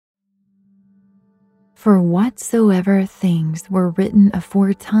For whatsoever things were written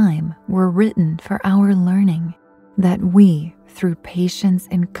aforetime were written for our learning, that we, through patience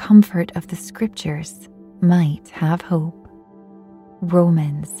and comfort of the Scriptures, might have hope.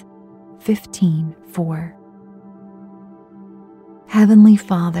 Romans 15:4. Heavenly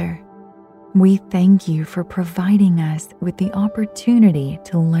Father, we thank you for providing us with the opportunity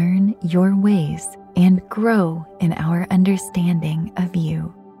to learn your ways and grow in our understanding of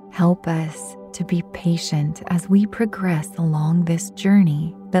you. Help us to be patient as we progress along this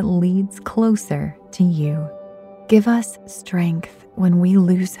journey that leads closer to you. Give us strength when we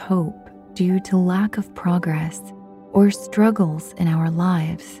lose hope due to lack of progress or struggles in our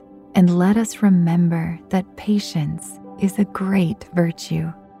lives, and let us remember that patience is a great virtue.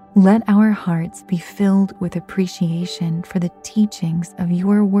 Let our hearts be filled with appreciation for the teachings of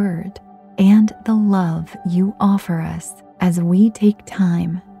your word and the love you offer us as we take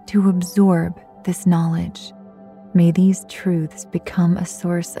time to absorb this knowledge. May these truths become a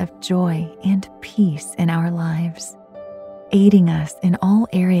source of joy and peace in our lives, aiding us in all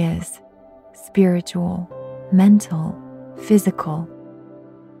areas, spiritual, mental, physical,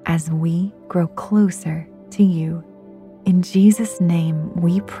 as we grow closer to you. In Jesus' name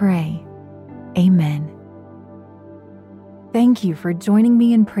we pray. Amen. Thank you for joining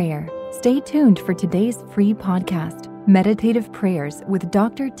me in prayer. Stay tuned for today's free podcast, Meditative Prayers with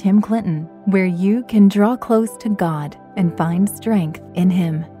Dr. Tim Clinton, where you can draw close to God and find strength in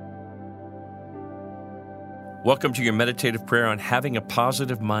Him. Welcome to your meditative prayer on having a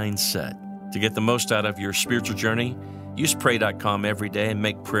positive mindset. To get the most out of your spiritual journey, use pray.com every day and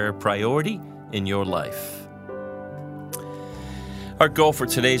make prayer a priority in your life. Our goal for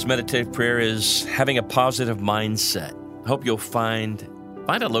today's meditative prayer is having a positive mindset. I hope you'll find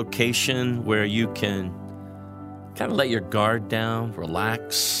a location where you can kind of let your guard down,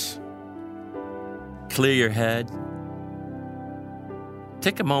 relax, clear your head.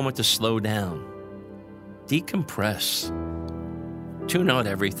 Take a moment to slow down, decompress, tune out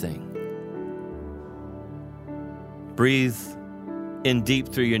everything. Breathe in deep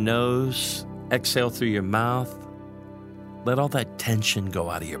through your nose, exhale through your mouth. Let all that tension go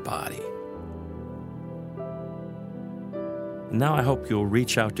out of your body. And now I hope you'll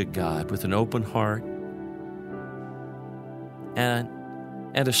reach out to God with an open heart and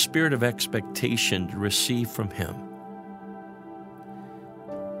a spirit of expectation to receive from Him.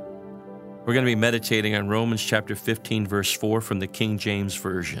 We're going to be meditating on Romans chapter 15, verse 4 from the King James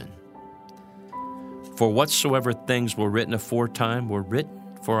Version. For whatsoever things were written aforetime were written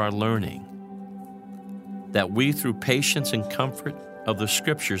for our learning, that we through patience and comfort of the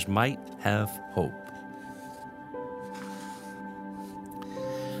Scriptures might have hope.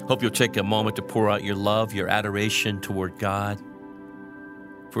 Hope you'll take a moment to pour out your love, your adoration toward God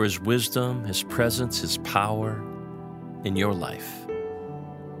for His wisdom, His presence, His power in your life.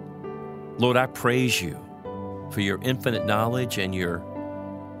 Lord, I praise you for your infinite knowledge and your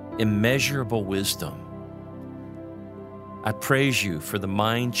immeasurable wisdom. I praise you for the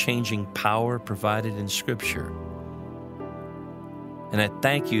mind-changing power provided in Scripture. And I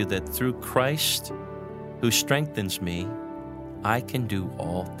thank you that through Christ, who strengthens me, I can do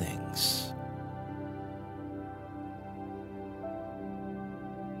all things.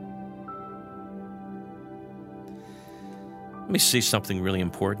 Let me see something really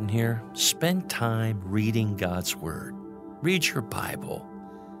important here. Spend time reading God's Word. Read your Bible.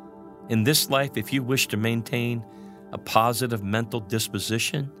 In this life, if you wish to maintain a positive mental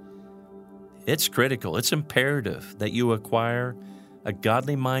disposition, it's critical, it's imperative that you acquire a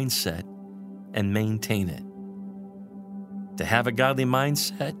godly mindset and maintain it. To have a godly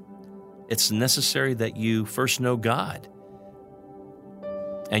mindset, it's necessary that you first know God.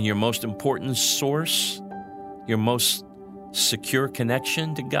 And your most important source, your most secure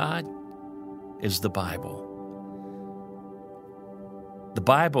connection to God is the Bible. The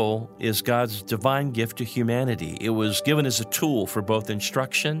Bible is God's divine gift to humanity. It was given as a tool for both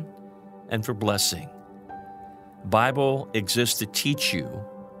instruction and for blessing. The Bible exists to teach you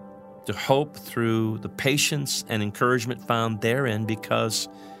to hope through the patience and encouragement found therein, because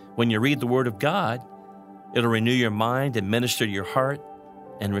when you read the Word of God, it'll renew your mind and minister to your heart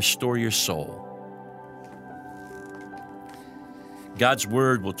and restore your soul. God's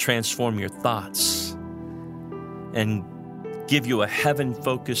Word will transform your thoughts and give you a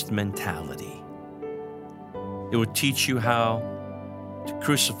heaven-focused mentality. It will teach you how to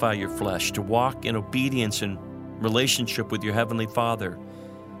crucify your flesh, to walk in obedience and relationship with your Heavenly Father,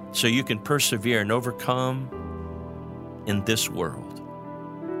 so you can persevere and overcome in this world.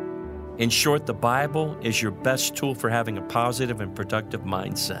 In short, the Bible is your best tool for having a positive and productive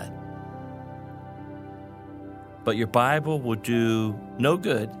mindset. But your Bible will do no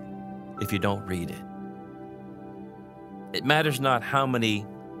good if you don't read it. It matters not how many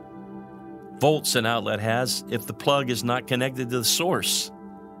volts an outlet has if the plug is not connected to the source.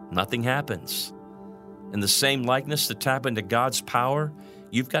 Nothing happens. In the same likeness, to tap into God's power,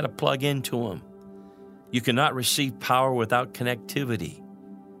 you've got to plug into Him. You cannot receive power without connectivity,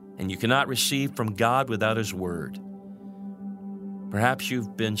 and you cannot receive from God without His Word. Perhaps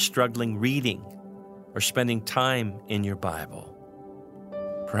you've been struggling reading or spending time in your Bible.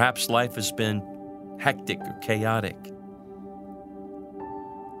 Perhaps life has been hectic or chaotic.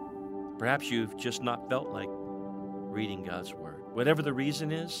 Perhaps you've just not felt like reading God's Word. Whatever the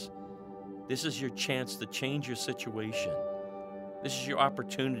reason is, this is your chance to change your situation. This is your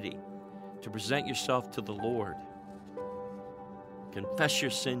opportunity to present yourself to the Lord. Confess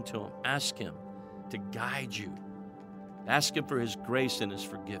your sin to Him. Ask Him to guide you. Ask Him for His grace and His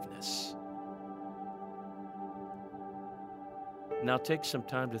forgiveness. Now take some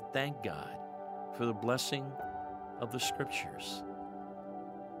time to thank God for the blessing of the Scriptures.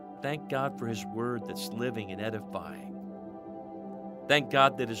 Thank God for His Word that's living and edifying. Thank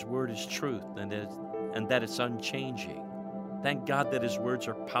God that His Word is truth and that it's unchanging. Thank God that His words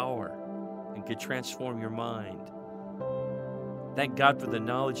are power and can transform your mind. Thank God for the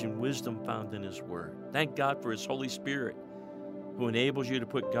knowledge and wisdom found in His Word. Thank God for His Holy Spirit, who enables you to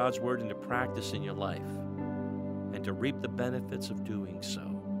put God's Word into practice in your life and to reap the benefits of doing so.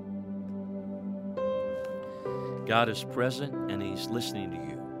 God is present and He's listening to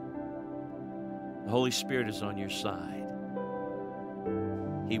you. The Holy Spirit is on your side.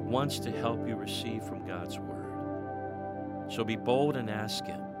 He wants to help you receive from God's Word. So be bold and ask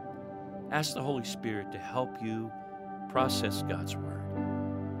Him. Ask the Holy Spirit to help you process God's Word.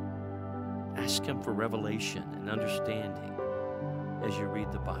 Ask Him for revelation and understanding as you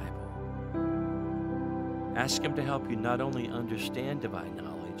read the Bible. Ask Him to help you not only understand divine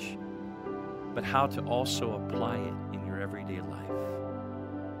knowledge, but how to also apply it in your everyday life.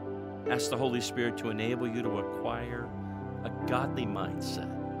 Ask the Holy Spirit to enable you to acquire a godly mindset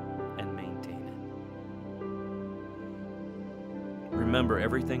and maintain it. Remember,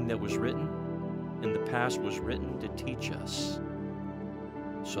 everything that was written in the past was written to teach us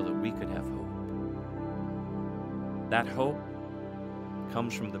so that we could have hope. That hope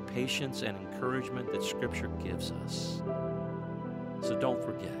comes from the patience and encouragement that Scripture gives us. So don't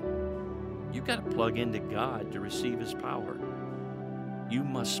forget, you've got to plug into God to receive His power. You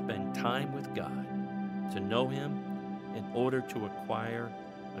must spend time with God to know Him in order to acquire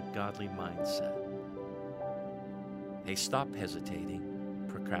a godly mindset. Hey, stop hesitating,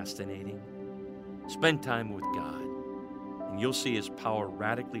 procrastinating. Spend time with God, and you'll see His power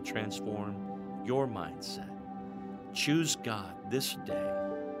radically transform your mindset. Choose God this day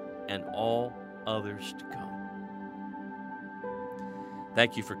and all others to come.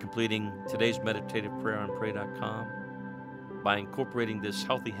 Thank you for completing today's meditative prayer on pray.com. By incorporating this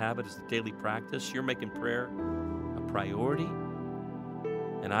healthy habit as a daily practice, you're making prayer a priority,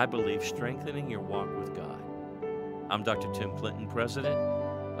 and I believe strengthening your walk with God. I'm Dr. Tim Clinton, President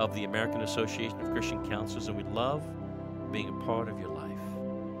of the American Association of Christian Counselors, and we love being a part of your life.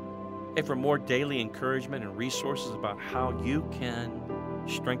 Hey, for more daily encouragement and resources about how you can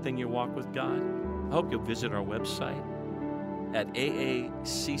strengthen your walk with God, I hope you'll visit our website at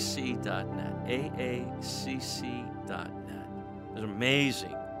aacc.net, aacc.net. There's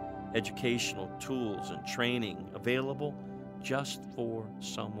amazing educational tools and training available just for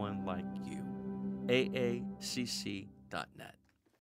someone like you. aacc.net.